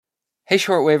Hey,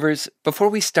 Shortwavers, before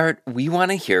we start, we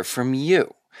want to hear from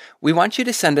you. We want you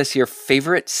to send us your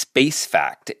favorite space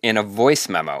fact in a voice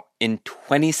memo in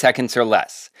 20 seconds or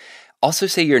less. Also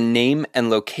say your name and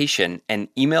location and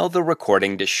email the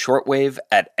recording to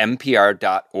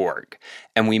shortwave@npr.org,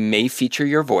 and we may feature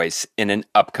your voice in an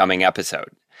upcoming episode.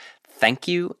 Thank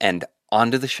you, and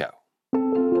on to the show.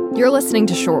 You're listening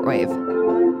to Shortwave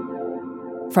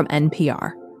from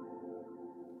NPR.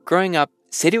 Growing up,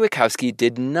 Sadie Witkowski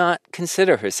did not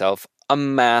consider herself a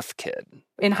math kid.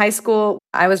 In high school,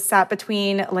 I was sat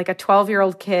between like a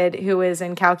 12-year-old kid who was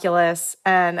in calculus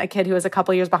and a kid who was a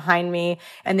couple years behind me,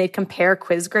 and they'd compare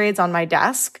quiz grades on my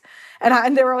desk.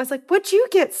 And they were always like, "What'd you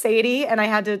get, Sadie?" And I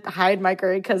had to hide my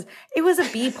grade because it was a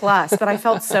B+, but I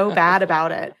felt so bad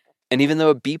about it. And even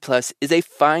though a B+ is a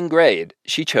fine grade,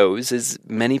 she chose, as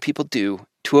many people do,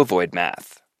 to avoid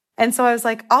math. And so I was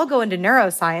like, I'll go into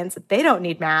neuroscience. They don't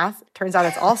need math. Turns out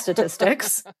it's all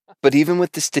statistics. But even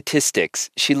with the statistics,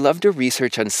 she loved her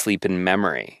research on sleep and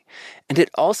memory. And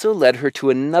it also led her to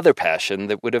another passion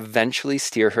that would eventually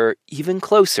steer her even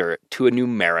closer to a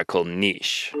numerical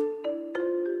niche.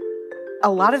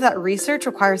 A lot of that research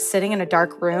requires sitting in a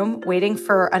dark room, waiting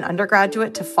for an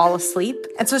undergraduate to fall asleep.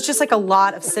 And so it's just like a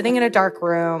lot of sitting in a dark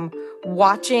room,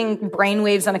 watching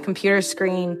brainwaves on a computer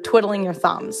screen, twiddling your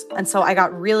thumbs. And so I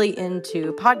got really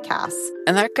into podcasts.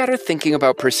 And that got her thinking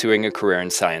about pursuing a career in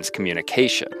science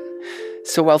communication.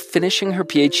 So while finishing her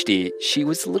PhD, she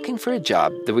was looking for a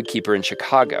job that would keep her in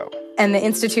Chicago. And the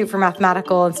Institute for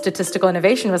Mathematical and Statistical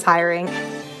Innovation was hiring.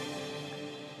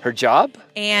 Her job?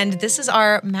 And this is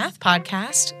our math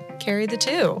podcast, Carry the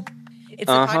Two. It's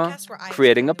a podcast where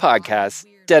creating a podcast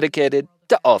dedicated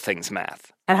to all things math.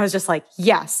 And I was just like,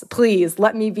 yes, please,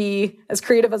 let me be as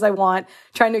creative as I want,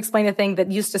 trying to explain a thing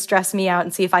that used to stress me out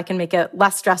and see if I can make it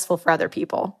less stressful for other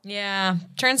people. Yeah.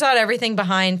 Turns out everything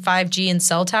behind 5G and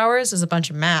cell towers is a bunch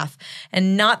of math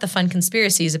and not the fun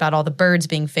conspiracies about all the birds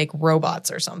being fake robots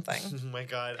or something. Oh my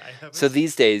God. So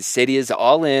these days, Sadie is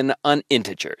all in on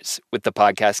integers with the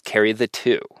podcast Carry the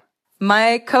Two.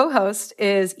 My co-host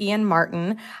is Ian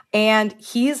Martin, and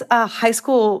he's a high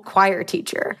school choir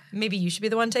teacher. Maybe you should be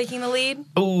the one taking the lead?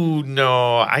 Oh,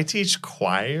 no. I teach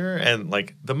choir, and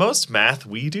like the most math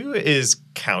we do is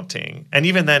counting. And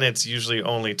even then, it's usually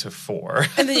only to 4.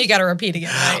 And then you got to repeat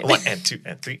again, right? 1 and 2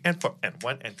 and 3 and 4 and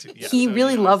 1 and 2. Yeah, he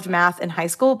really loved math in high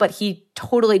school, but he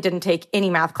totally didn't take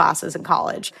any math classes in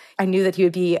college. I knew that he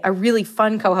would be a really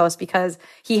fun co-host because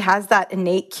he has that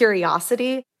innate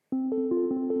curiosity.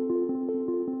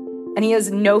 And he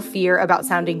has no fear about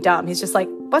sounding dumb. He's just like,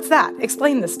 what's that?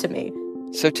 Explain this to me.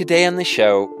 So today on the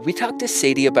show, we talk to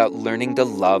Sadie about learning to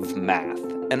love math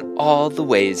and all the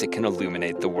ways it can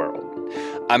illuminate the world.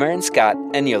 I'm Aaron Scott,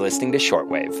 and you're listening to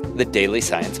Shortwave, the daily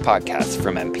science podcast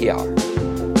from NPR.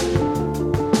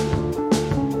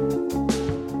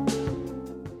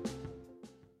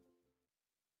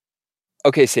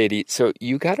 Okay, Sadie, so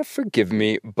you gotta forgive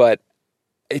me, but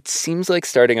it seems like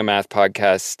starting a math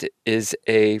podcast is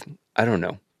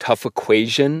tough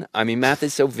equation. I mean, math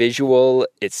is so visual,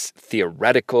 it's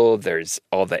theoretical, there's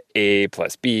all the A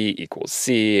plus B equals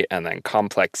C, and then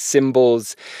complex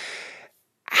symbols.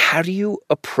 How do you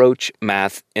approach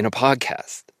math in a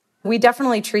podcast? We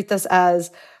definitely treat this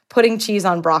as putting cheese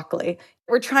on broccoli.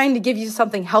 We're trying to give you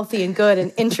something healthy and good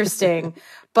and interesting,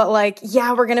 but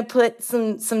we're going to put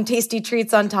some tasty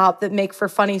treats on top that make for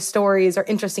funny stories or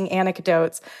interesting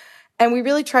anecdotes. And we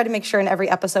really try to make sure in every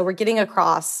episode we're getting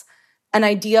across an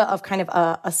idea of kind of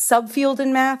a subfield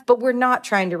in math, but we're not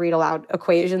trying to read aloud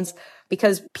equations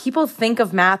because people think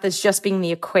of math as just being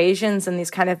the equations and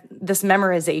this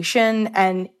memorization.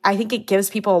 And I think it gives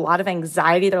people a lot of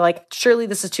anxiety. They're like, surely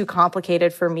this is too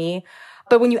complicated for me.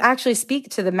 But when you actually speak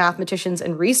to the mathematicians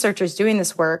and researchers doing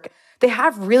this work, they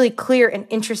have really clear and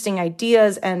interesting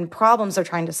ideas and problems they're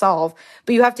trying to solve.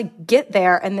 But you have to get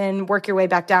there and then work your way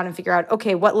back down and figure out,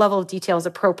 okay, what level of detail is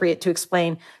appropriate to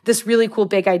explain this really cool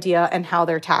big idea and how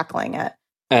they're tackling it.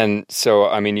 And so,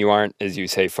 I mean, you aren't, as you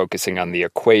say, focusing on the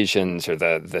equations or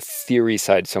the theory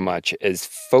side so much as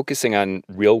focusing on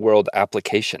real-world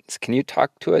applications. Can you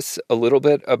talk to us a little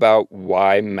bit about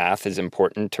why math is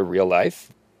important to real life?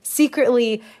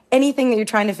 Secretly, anything that you're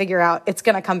trying to figure out, it's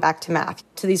going to come back to math,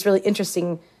 to these really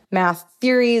interesting math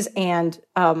theories and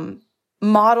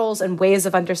models and ways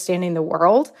of understanding the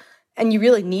world. And you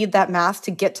really need that math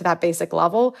to get to that basic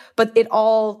level. But it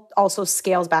all also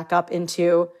scales back up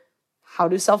into how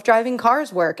do self-driving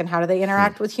cars work and how do they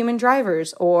interact with human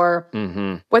drivers? Or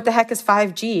what the heck is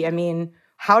 5G? I mean,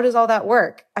 how does all that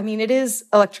work? I mean, it is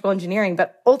electrical engineering,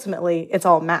 but ultimately it's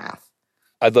all math.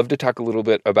 I'd love to talk a little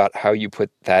bit about how you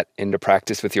put that into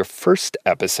practice with your first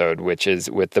episode, which is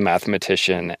with the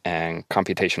mathematician and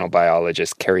computational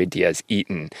biologist Carrie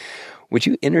Diaz-Eaton. Would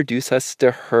you introduce us to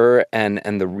her and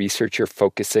the research you're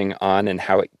focusing on and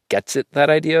how it gets at that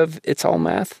idea of it's all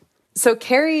math? So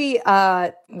Carrie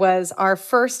was our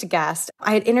first guest.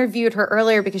 I had interviewed her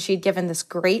earlier because she had given this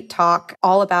great talk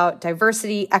all about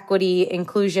diversity, equity,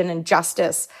 inclusion, and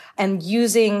justice, and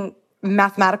using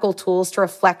mathematical tools to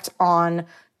reflect on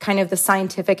kind of the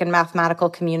scientific and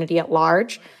mathematical community at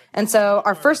large. And so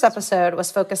our first episode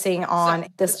was focusing on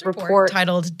this report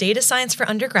titled Data Science for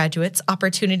Undergraduates,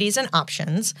 Opportunities and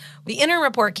Options. The interim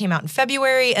report came out in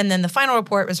February, and then the final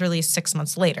report was released 6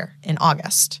 months later in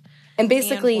August. And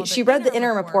basically, she read the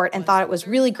interim report and thought it was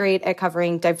really great at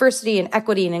covering diversity and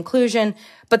equity and inclusion.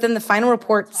 But then the final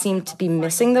report seemed to be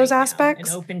missing those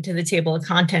aspects. And opened to the table of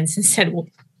contents and said, well,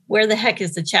 where the heck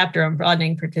is the chapter on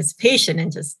broadening participation?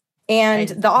 And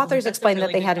the authors explained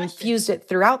that they had infused it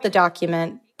throughout the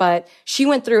document, but she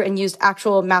went through and used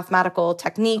actual mathematical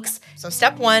techniques. So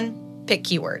step 1, pick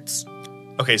keywords.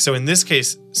 Okay, so in this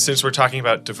case, since we're talking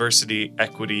about diversity,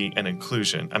 equity, and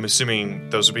inclusion, I'm assuming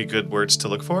those would be good words to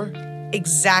look for?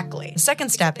 Exactly. The second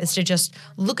step is to just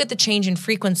look at the change in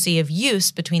frequency of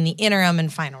use between the interim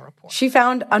and final report. She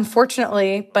found,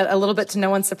 unfortunately, but a little bit to no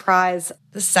one's surprise,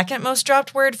 the second most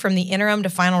dropped word from the interim to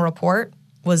final report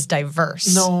was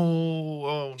diverse. No.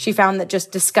 Oh. She found that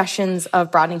just discussions of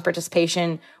broadening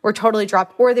participation were totally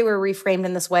dropped, or they were reframed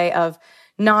in this way of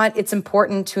not it's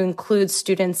important to include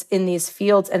students in these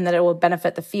fields and that it will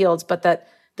benefit the fields, but that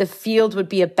the field would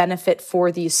be a benefit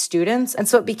for these students. And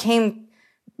so it became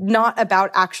not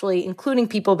about actually including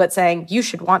people, but saying you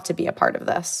should want to be a part of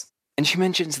this. And she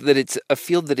mentions that it's a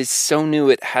field that is so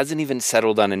new it hasn't even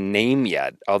settled on a name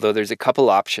yet, although there's a couple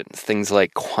options, things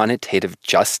like quantitative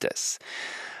justice.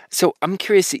 So I'm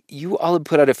curious, you all have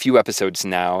put out a few episodes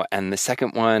now, and the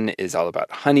second one is all about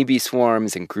honeybee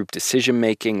swarms and group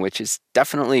decision-making, which is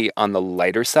definitely on the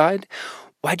lighter side.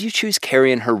 Why do you choose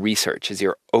Carrie and her research as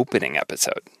your opening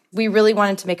episode? We really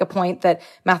wanted to make a point that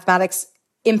mathematics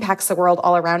impacts the world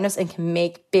all around us and can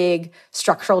make big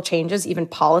structural changes, even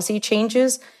policy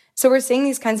changes. So we're seeing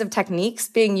these kinds of techniques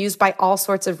being used by all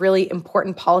sorts of really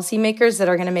important policymakers that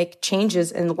are going to make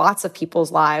changes in lots of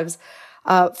people's lives.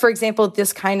 For example,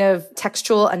 this kind of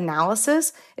textual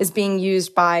analysis is being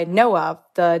used by NOAA,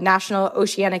 the National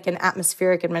Oceanic and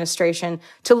Atmospheric Administration,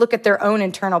 to look at their own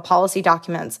internal policy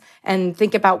documents and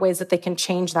think about ways that they can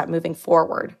change that moving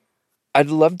forward. I'd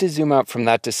love to zoom out from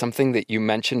that to something that you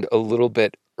mentioned a little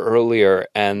bit earlier,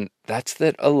 and that's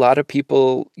that a lot of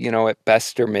people, at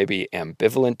best are maybe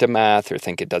ambivalent to math or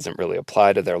think it doesn't really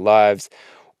apply to their lives,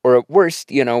 or at worst,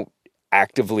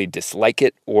 actively dislike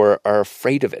it or are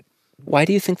afraid of it. Why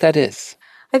do you think that is?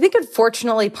 I think,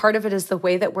 unfortunately, part of it is the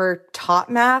way that we're taught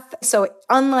math. So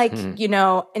unlike,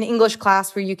 an English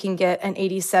class where you can get an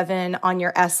 87 on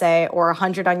your essay or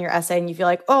 100 on your essay and you feel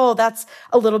like, oh, that's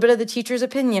a little bit of the teacher's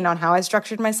opinion on how I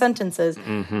structured my sentences.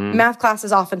 Mm-hmm. Math class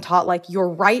is often taught like you're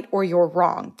right or you're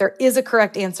wrong. There is a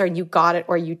correct answer and you got it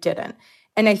or you didn't.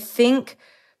 And I think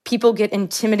people get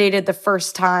intimidated the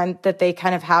first time that they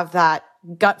kind of have that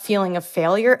gut feeling of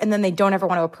failure, and then they don't ever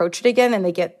want to approach it again, and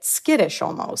they get skittish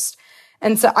almost.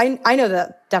 And so I know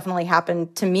that definitely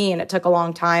happened to me, and it took a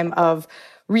long time of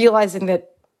realizing that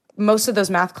most of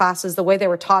those math classes, the way they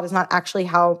were taught is not actually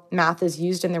how math is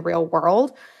used in the real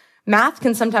world. Math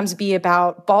can sometimes be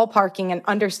about ballparking and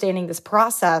understanding this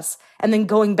process and then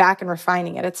going back and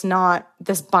refining it. It's not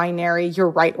this binary, you're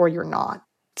right or you're not.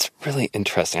 It's really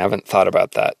interesting. I haven't thought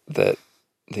about that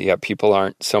people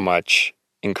aren't so much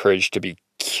encouraged to be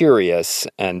curious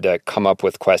and come up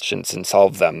with questions and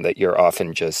solve them, that you're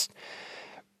often just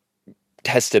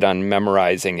tested on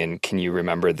memorizing and can you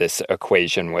remember this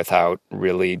equation without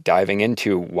really diving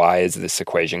into why is this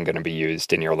equation going to be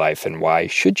used in your life and why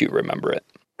should you remember it?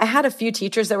 I had a few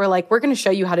teachers that were like, we're going to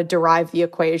show you how to derive the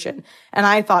equation. And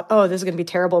I thought, oh, this is going to be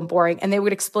terrible and boring. And they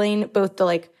would explain both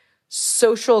the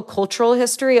social cultural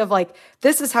history of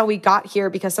this is how we got here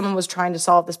because someone was trying to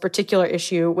solve this particular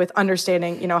issue with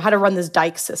understanding, how to run this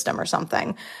dike system or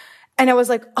something. And I was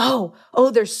like, oh,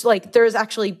 there's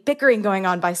actually bickering going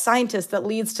on by scientists that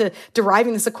leads to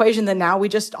deriving this equation that now we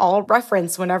just all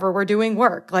reference whenever we're doing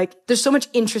work. There's so much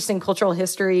interesting cultural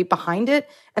history behind it,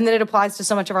 and that it applies to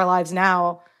so much of our lives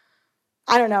now.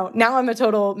 I don't know. Now I'm a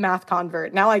total math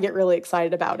convert. Now I get really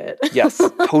excited about it. Yes,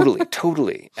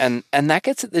 totally. And that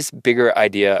gets at this bigger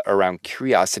idea around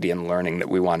curiosity and learning that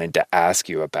we wanted to ask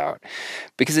you about.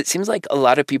 Because it seems like a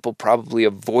lot of people probably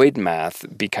avoid math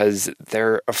because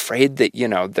they're afraid that,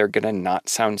 they're going to not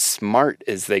sound smart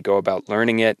as they go about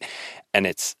learning it. And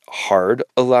it's hard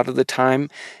a lot of the time.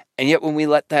 And yet when we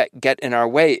let that get in our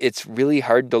way, it's really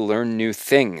hard to learn new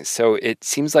things. So it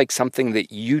seems like something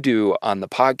that you do on the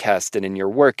podcast and in your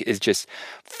work is just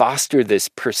foster this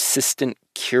persistent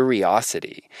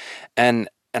curiosity. And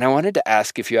I wanted to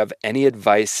ask if you have any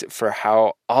advice for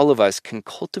how all of us can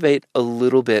cultivate a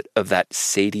little bit of that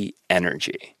Sadie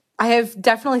energy. I have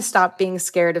definitely stopped being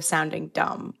scared of sounding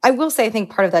dumb. I will say I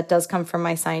think part of that does come from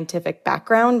my scientific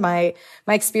background. My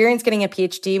experience getting a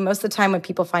PhD, most of the time when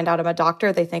people find out I'm a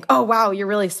doctor, they think, oh, wow, you're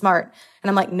really smart.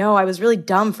 And I'm like, no, I was really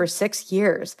dumb for 6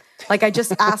 years. Like I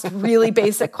just asked really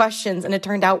basic questions and it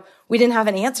turned out we didn't have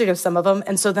an answer to some of them.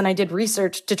 And so then I did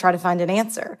research to try to find an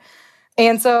answer.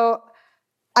 And so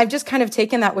I've just kind of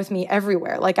taken that with me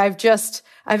everywhere. Like I've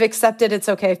accepted it's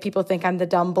okay if people think I'm the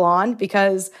dumb blonde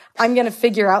because I'm going to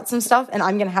figure out some stuff and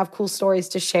I'm going to have cool stories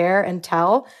to share and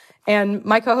tell. And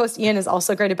my co-host Ian is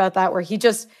also great about that, where he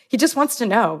just wants to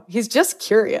know. He's just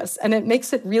curious and it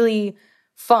makes it really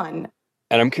fun.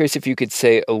 And I'm curious if you could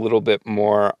say a little bit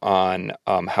more on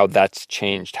how that's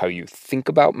changed how you think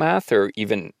about math or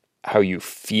even how you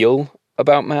feel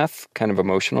about math kind of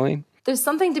emotionally. There's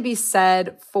something to be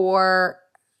said for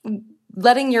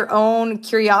letting your own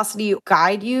curiosity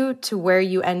guide you to where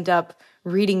you end up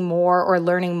reading more or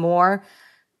learning more.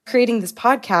 Creating this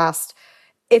podcast,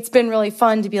 it's been really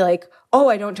fun to be like, oh,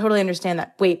 I don't totally understand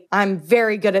that. Wait, I'm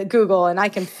very good at Google and I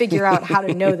can figure out how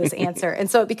to know this answer. And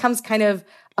so it becomes kind of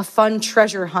a fun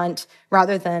treasure hunt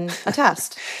rather than a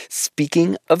test.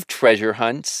 Speaking of treasure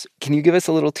hunts, can you give us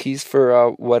a little tease for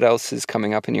what else is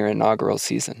coming up in your inaugural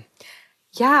season?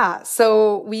 Yeah,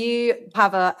 so we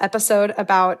have an episode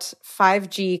about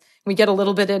 5G. We get a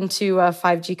little bit into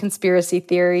 5G conspiracy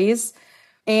theories.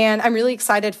 And I'm really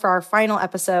excited for our final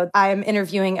episode. I'm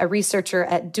interviewing a researcher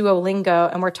at Duolingo,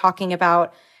 and we're talking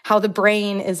about how the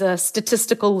brain is a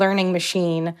statistical learning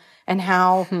machine and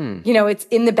how, it's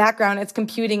in the background, it's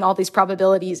computing all these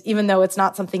probabilities, even though it's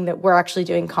not something that we're actually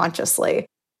doing consciously.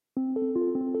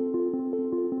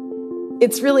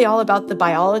 It's really all about the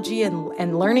biology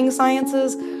and learning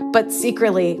sciences, but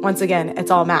secretly, once again,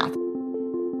 it's all math.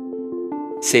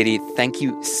 Sadie, thank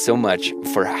you so much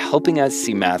for helping us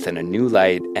see math in a new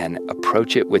light and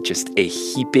approach it with just a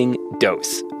heaping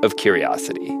dose of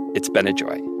curiosity. It's been a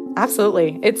joy.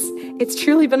 Absolutely. It's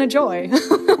truly been a joy.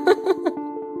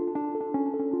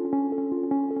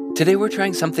 Today we're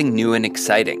trying something new and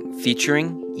exciting,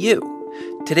 featuring you.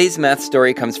 Today's math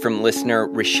story comes from listener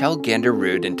Rochelle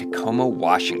Gander-Rude in Tacoma,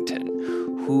 Washington,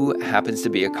 who happens to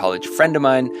be a college friend of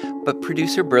mine, but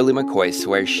producer Burley McCoy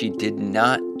swears she did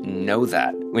not know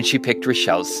that when she picked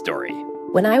Rochelle's story.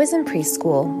 When I was in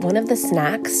preschool, one of the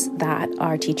snacks that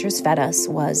our teachers fed us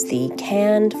was the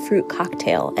canned fruit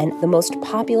cocktail, and the most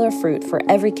popular fruit for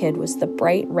every kid was the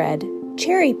bright red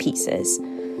cherry pieces.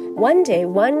 One day,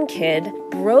 one kid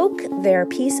broke their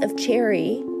piece of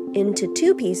cherry into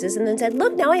 2 pieces and then said,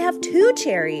 look, now I have 2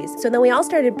 cherries. So then we all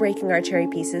started breaking our cherry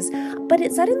pieces. But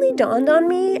it suddenly dawned on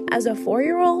me as a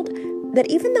 4-year-old that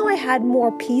even though I had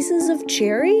more pieces of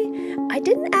cherry, I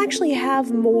didn't actually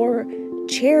have more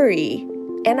cherry.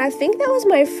 And I think that was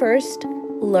my first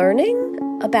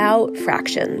learning about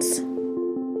fractions.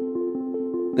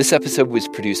 This episode was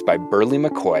produced by Burley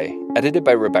McCoy, edited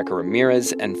by Rebecca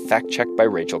Ramirez, and fact-checked by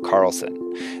Rachel Carlson.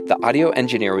 The audio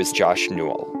engineer was Josh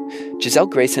Newell. Giselle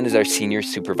Grayson is our senior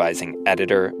supervising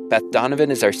editor, Beth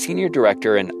Donovan is our senior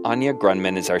director, and Anya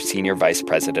Grunman is our senior vice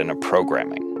president of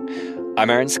programming. I'm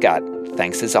Aaron Scott.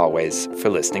 Thanks as always for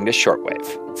listening to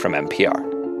Shortwave from NPR.